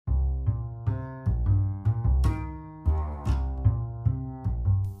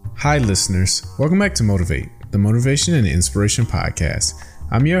Hi listeners, welcome back to Motivate, the Motivation and Inspiration Podcast.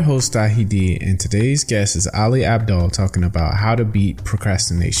 I'm your host Dahidi, and today's guest is Ali Abdaal talking about how to beat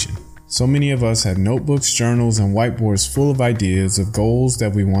procrastination. So many of us have notebooks, journals, and whiteboards full of ideas of goals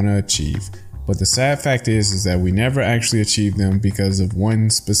that we want to achieve. But the sad fact is that we never actually achieve them because of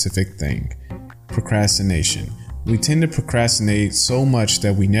one specific thing: procrastination. We tend to procrastinate so much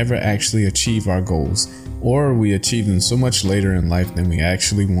that we never actually achieve our goals, or we achieve them so much later in life than we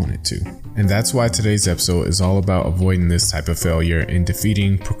actually wanted to. And that's why today's episode is all about avoiding this type of failure and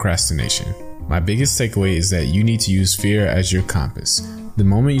defeating procrastination. My biggest takeaway is that you need to use fear as your compass. The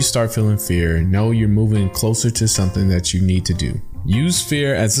moment you start feeling fear, know you're moving closer to something that you need to do. Use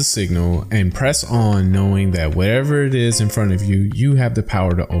fear as a signal and press on, knowing that whatever it is in front of you, you have the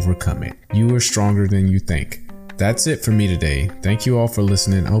power to overcome it. You are stronger than you think. That's it for me today. Thank you all for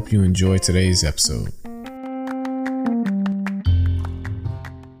listening. I hope you enjoy today's episode.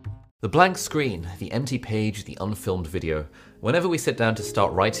 The blank screen, the empty page, the unfilmed video. Whenever we sit down to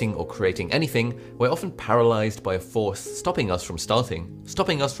start writing or creating anything, we're often paralyzed by a force stopping us from starting,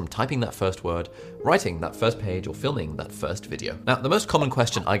 stopping us from typing that first word, writing that first page, or filming that first video. Now, the most common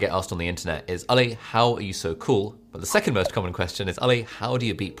question I get asked on the internet is, Ali, how are you so cool? But the second most common question is, Ali, how do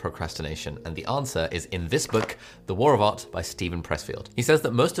you beat procrastination? And the answer is in this book, The War of Art by Steven Pressfield. He says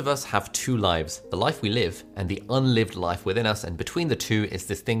that most of us have two lives, the life we live and the unlived life within us, and between the two is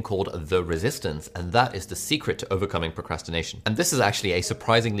this thing called the resistance, and that is the secret to overcoming procrastination. And this is actually a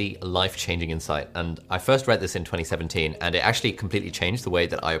surprisingly life-changing insight, and I first read this in 2017, and it actually completely changed the way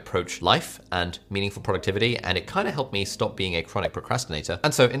that I approach life and meaningful productivity, and it kind of helped me stop being a chronic procrastinator.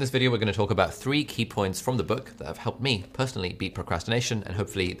 And so in this video, we're going to talk about 3 key points from the book that have helped me personally beat procrastination, and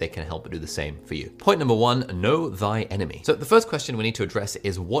hopefully they can help do the same for you. Point number 1, know thy enemy. So the first question we need to address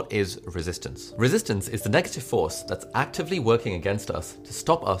is, what is resistance? Resistance is the negative force that's actively working against us to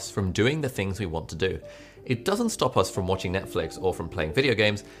stop us from doing the things we want to do. It doesn't stop us from watching Netflix or from playing video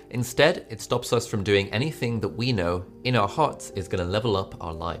games. Instead, it stops us from doing anything that we know in our hearts is going to level up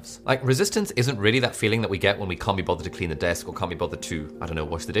our lives. Like, resistance isn't really that feeling that we get when we can't be bothered to clean the desk or can't be bothered to,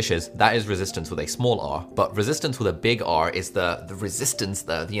 wash the dishes. That is resistance with a small r. But resistance with a big R is the resistance,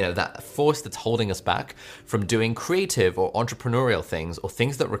 that force that's holding us back from doing creative or entrepreneurial things, or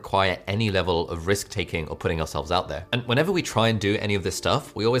things that require any level of risk-taking or putting ourselves out there. And whenever we try and do any of this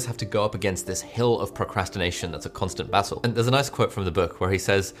stuff, we always have to go up against this hill of procrastination that's a constant battle. And there's a nice quote from the book where he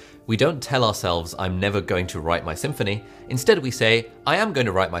says, "We don't tell ourselves, I'm never going to write my symphony. Instead, we say, I am going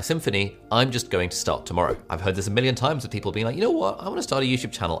to write my symphony. I'm just going to start tomorrow." I've heard this a million times with people being like, you know what? I want to start a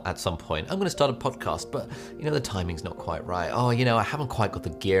YouTube channel at some point. I'm going to start a podcast, but the timing's not quite right. I haven't quite got the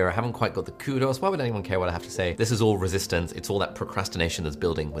gear. I haven't quite got the kudos. Why would anyone care what I have to say? This is all resistance. It's all that procrastination that's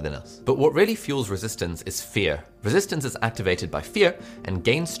building within us. But what really fuels resistance is fear. Resistance is activated by fear and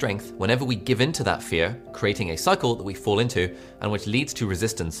gains strength whenever we give in to that fear, creating a cycle that we fall into, and which leads to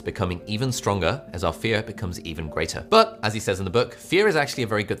resistance becoming even stronger as our fear becomes even greater. But as he says in the book, fear is actually a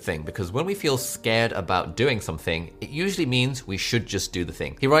very good thing, because when we feel scared about doing something, it usually means we should just do the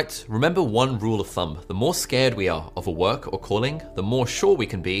thing. He writes, "Remember one rule of thumb: the more scared we are of a work or calling, the more sure we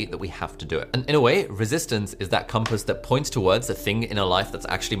can be that we have to do it." And in a way, resistance is that compass that points towards the thing in our life that's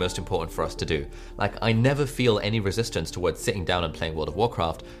actually most important for us to do. Like, I never feel any resistance towards sitting down and playing World of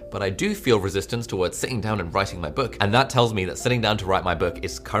Warcraft, but I do feel resistance towards sitting down and writing my book. And that tells me that sitting down to write my book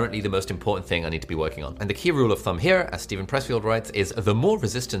is currently the most important thing I need to be working on. And the key rule of thumb here, as Steven Pressfield writes, is the more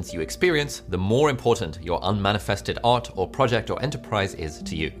resistance you experience, the more important your unmanifested art or project or enterprise is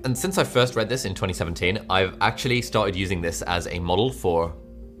to you. And since I first read this in 2017, I've actually started using this as a model for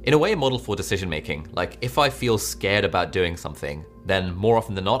decision making. Like, if I feel scared about doing something, then more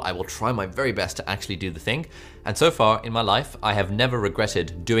often than not, I will try my very best to actually do the thing. And so far in my life, I have never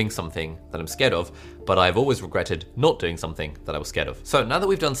regretted doing something that I'm scared of, but I've always regretted not doing something that I was scared of. So now that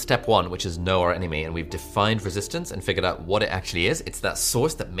we've done step 1, which is know our enemy, and we've defined resistance and figured out what it actually is, it's that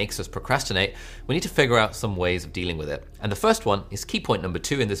source that makes us procrastinate, we need to figure out some ways of dealing with it. And the first one is key point number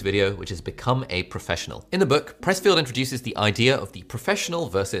 2 in this video, which is become a professional. In the book, Pressfield introduces the idea of the professional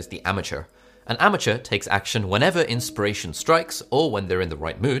versus the amateur. An amateur takes action whenever inspiration strikes or when they're in the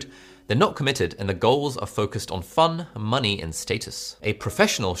right mood. They're not committed, and the goals are focused on fun, money, and status. A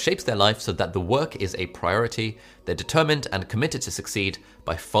professional shapes their life so that the work is a priority. They're determined and committed to succeed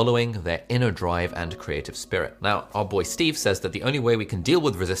by following their inner drive and creative spirit. Now, our boy Steve says that the only way we can deal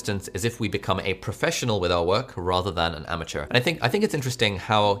with resistance is if we become a professional with our work rather than an amateur. And I think it's interesting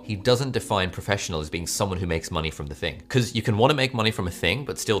how he doesn't define professional as being someone who makes money from the thing. Because you can want to make money from a thing,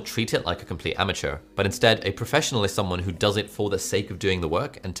 but still treat it like a complete amateur. But instead, a professional is someone who does it for the sake of doing the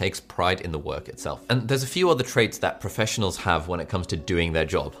work and takes pride pride in the work itself. And there's a few other traits that professionals have when it comes to doing their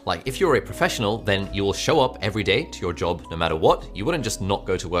job. Like if you're a professional, then you will show up every day to your job no matter what. You wouldn't just not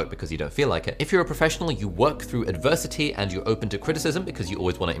go to work because you don't feel like it. If you're a professional, you work through adversity and you're open to criticism because you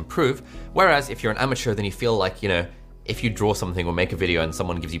always want to improve. Whereas if you're an amateur, then you feel like, if you draw something or make a video and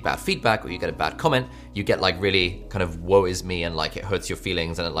someone gives you bad feedback or you get a bad comment, you get like really kind of woe is me and like it hurts your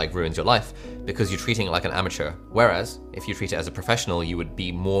feelings and it like ruins your life because you're treating it like an amateur. Whereas if you treat it as a professional, you would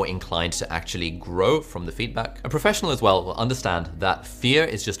be more inclined to actually grow from the feedback. A professional as well will understand that fear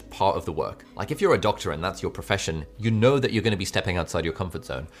is just part of the work. Like if you're a doctor and that's your profession, you know that you're going to be stepping outside your comfort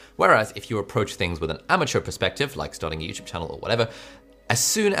zone. Whereas if you approach things with an amateur perspective, like starting a YouTube channel or whatever, as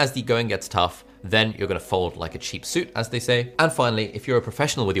soon as the going gets tough, then you're going to fold like a cheap suit, as they say. And finally, if you're a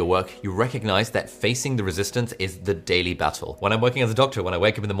professional with your work, you recognize that facing the resistance is the daily battle. When I'm working as a doctor, when I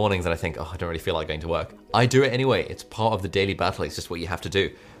wake up in the mornings and I think, I don't really feel like going to work, I do it anyway. It's part of the daily battle. It's just what you have to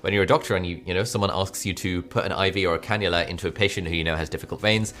do. When you're a doctor and someone asks you to put an IV or a cannula into a patient who has difficult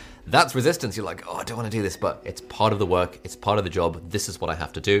veins, that's resistance. You're like, I don't want to do this, but it's part of the work. It's part of the job. This is what I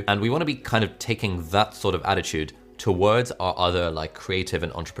have to do. And we want to be kind of taking that sort of attitude towards our other like creative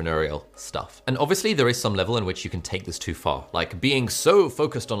and entrepreneurial stuff. And obviously there is some level in which you can take this too far. Like being so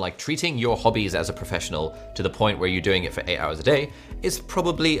focused on like treating your hobbies as a professional to the point where you're doing it for 8 hours a day is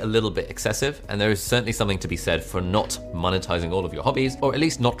probably a little bit excessive. And there is certainly something to be said for not monetizing all of your hobbies, or at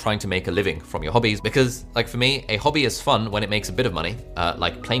least not trying to make a living from your hobbies. Because like for me, a hobby is fun when it makes a bit of money,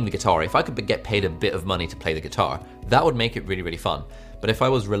 like playing the guitar. If I could get paid a bit of money to play the guitar, that would make it really, really fun. But if I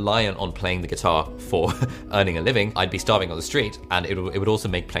was reliant on playing the guitar for earning a living, I'd be starving on the street, and it would also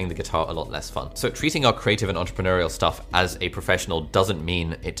make playing the guitar a lot less fun. So treating our creative and entrepreneurial stuff as a professional doesn't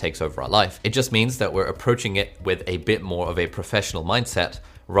mean it takes over our life. It just means that we're approaching it with a bit more of a professional mindset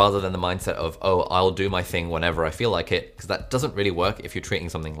rather than the mindset of, I'll do my thing whenever I feel like it, because that doesn't really work if you're treating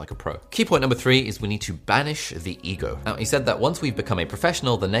something like a pro. Key point number 3 is we need to banish the ego. Now, he said that once we've become a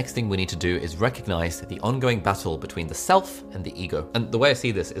professional, the next thing we need to do is recognize the ongoing battle between the self and the ego. And the way I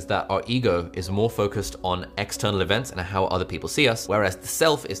see this is that our ego is more focused on external events and how other people see us, whereas the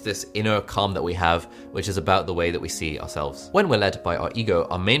self is this inner calm that we have, which is about the way that we see ourselves. When we're led by our ego,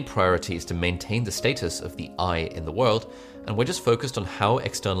 our main priority is to maintain the status of the I in the world, and we're just focused on how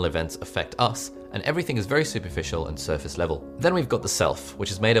external events affect us, and everything is very superficial and surface level. Then we've got the self,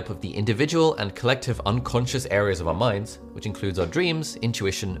 which is made up of the individual and collective unconscious areas of our minds, which includes our dreams,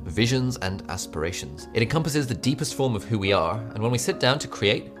 intuition, visions, and aspirations. It encompasses the deepest form of who we are, and when we sit down to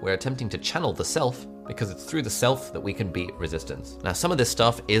create, we're attempting to channel the self, because it's through the self that we can beat resistance. Now, some of this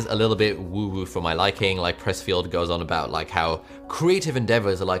stuff is a little bit woo-woo for my liking. Like Pressfield goes on about like how creative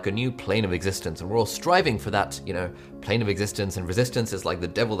endeavors are like a new plane of existence, and we're all striving for that, plane of existence, and resistance is like the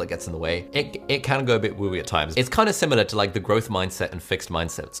devil that gets in the way. It can go a bit woo-woo at times. It's kind of similar to like the growth mindset and fixed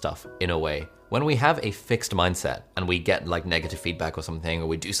mindset stuff in a way. When we have a fixed mindset and we get like negative feedback or something, or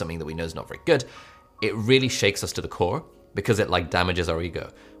we do something that we know is not very good, it really shakes us to the core, because it like damages our ego.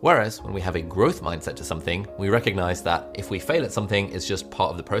 Whereas when we have a growth mindset to something, we recognize that if we fail at something, it's just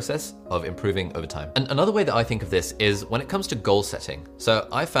part of the process of improving over time. And another way that I think of this is when it comes to goal setting. So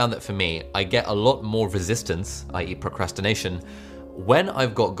I found that for me, I get a lot more resistance, i.e. procrastination, when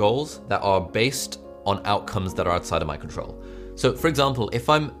I've got goals that are based on outcomes that are outside of my control. So for example, if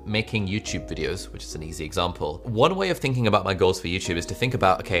I'm making YouTube videos, which is an easy example, one way of thinking about my goals for YouTube is to think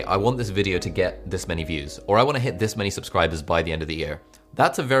about, okay, I want this video to get this many views, or I want to hit this many subscribers by the end of the year.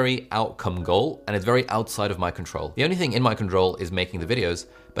 That's a very outcome goal, and it's very outside of my control. The only thing in my control is making the videos,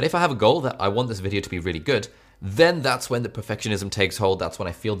 but if I have a goal that I want this video to be really good, then that's when the perfectionism takes hold. That's when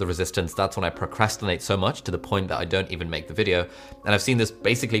I feel the resistance. That's when I procrastinate so much to the point that I don't even make the video. And I've seen this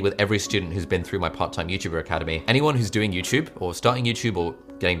basically with every student who's been through my part-time YouTuber Academy. Anyone who's doing YouTube or starting YouTube or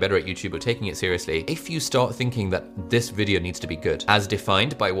getting better at YouTube or taking it seriously, if you start thinking that this video needs to be good, as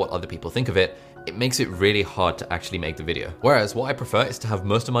defined by what other people think of it, it makes it really hard to actually make the video. Whereas what I prefer is to have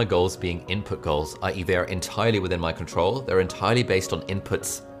most of my goals being input goals, i.e. they're entirely within my control. They're entirely based on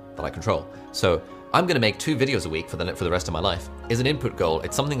inputs that I control. So I'm going to make 2 videos a week for the rest of my life is an input goal.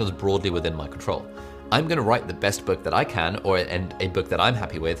 It's something that's broadly within my control. I'm going to write the best book that I can, and a book that I'm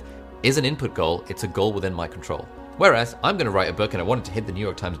happy with is an input goal. It's a goal within my control. Whereas I'm going to write a book and I want it to hit the New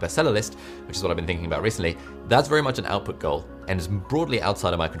York Times bestseller list, which is what I've been thinking about recently. That's very much an output goal and is broadly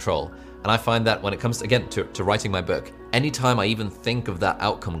outside of my control. And I find that when it comes, again, to writing my book, anytime I even think of that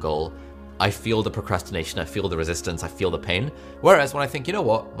outcome goal, I feel the procrastination, I feel the resistance, I feel the pain. Whereas when I think, you know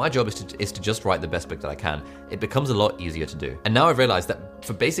what, my job is to just write the best book that I can, it becomes a lot easier to do. And now I've realized that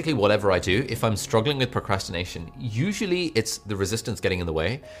for basically whatever I do, if I'm struggling with procrastination, usually it's the resistance getting in the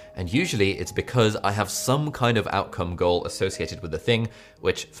way, and usually it's because I have some kind of outcome goal associated with the thing,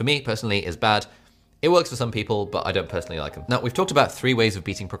 which for me personally is bad. It works for some people, but I don't personally like them. Now, we've talked about 3 ways of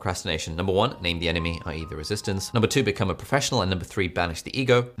beating procrastination. Number 1, name the enemy, i.e. the resistance. Number 2, become a professional. And number 3, banish the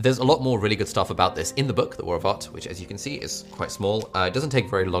ego. There's a lot more really good stuff about this in the book, The War of Art, which as you can see is quite small. It doesn't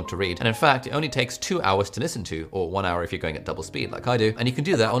take very long to read. And in fact, it only takes 2 hours to listen to, or 1 hour if you're going at double speed like I do. And you can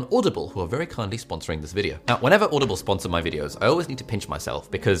do that on Audible, who are very kindly sponsoring this video. Now, whenever Audible sponsor my videos, I always need to pinch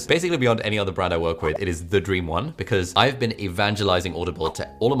myself because basically beyond any other brand I work with, it is the dream one because I've been evangelizing Audible to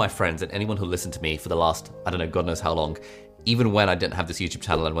all of my friends and anyone who listened to me for the last, I don't know, God knows how long, even when I didn't have this YouTube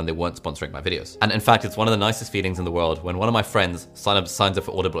channel and when they weren't sponsoring my videos. And in fact, it's one of the nicest feelings in the world when one of my friends signs up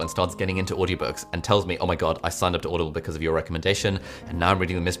for Audible and starts getting into audiobooks and tells me, oh my God, I signed up to Audible because of your recommendation, and now I'm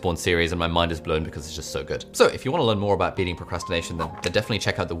reading the Mistborn series and my mind is blown because it's just so good. So if you want to learn more about beating procrastination, then definitely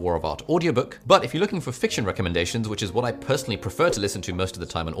check out the War of Art audiobook. But if you're looking for fiction recommendations, which is what I personally prefer to listen to most of the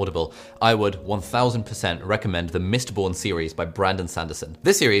time on Audible, I would 1000% recommend the Mistborn series by Brandon Sanderson.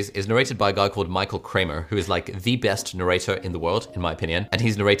 This series is narrated by a guy called Michael Kramer, who is like the best narrator in the world, in my opinion. And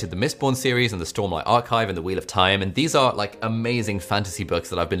he's narrated the Mistborn series and the Stormlight Archive and the Wheel of Time. And these are like amazing fantasy books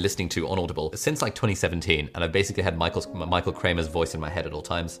that I've been listening to on Audible since like 2017. And I've basically had Michael Kramer's voice in my head at all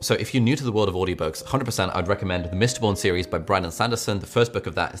times. So if you're new to the world of audiobooks, 100% I'd recommend the Mistborn series by Brandon Sanderson. The first book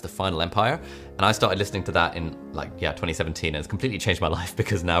of that is The Final Empire. And I started listening to that in 2017. And it's completely changed my life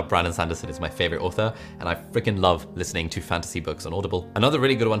because now Brandon Sanderson is my favorite author. And I freaking love listening to fantasy books on Audible. Another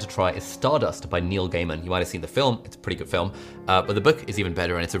really good one to try is Stardust by Neil Gaiman. You might have seen the film. It's a pretty good film. But the book is even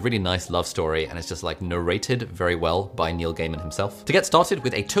better, and it's a really nice love story, and it's just like narrated very well by Neil Gaiman himself. To get started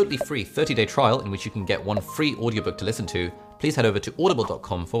with a totally free 30-day trial in which you can get 1 free audiobook to listen to, please head over to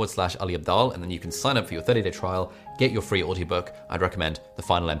audible.com/Ali Abdaal, and then you can sign up for your 30-day trial, get your free audiobook. I'd recommend The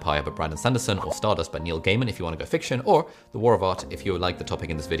Final Empire by Brandon Sanderson, or Stardust by Neil Gaiman if you want to go fiction, or The War of Art if you like the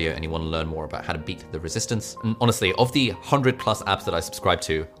topic in this video and you want to learn more about how to beat the resistance. And honestly, of the 100+ apps that I subscribe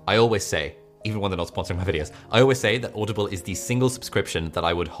to, I always say, even when they're not sponsoring my videos, I always say that Audible is the single subscription that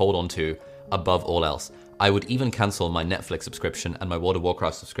I would hold on to above all else. I would even cancel my Netflix subscription and my World of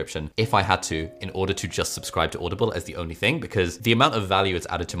Warcraft subscription if I had to in order to just subscribe to Audible as the only thing, because the amount of value it's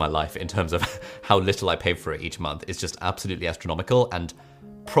added to my life in terms of how little I pay for it each month is just absolutely astronomical and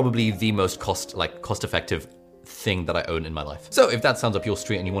probably the most cost-effective thing that I own in my life. So if that sounds up your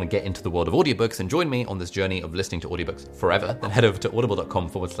street and you want to get into the world of audiobooks and join me on this journey of listening to audiobooks forever, then head over to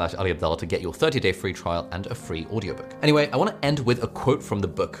audible.com/Ali Abdaal to get your 30-day free trial and a free audiobook. Anyway, I want to end with a quote from the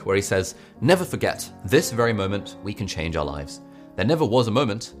book where he says, "Never forget, this very moment we can change our lives. There never was a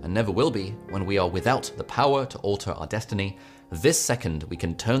moment, and never will be, when we are without the power to alter our destiny. This second, we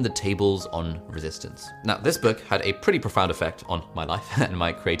can turn the tables on resistance." Now, this book had a pretty profound effect on my life and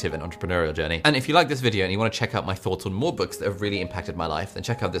my creative and entrepreneurial journey. And if you like this video and you want to check out my thoughts on more books that have really impacted my life, then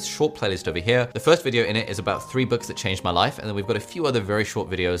check out this short playlist over here. The first video in it is about 3 books that changed my life, and then we've got a few other very short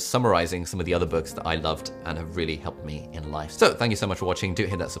videos summarizing some of the other books that I loved and have really helped me in life. So thank you so much for watching. Do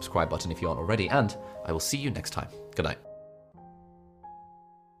hit that subscribe button if you aren't already, and I will see you next time. Good night.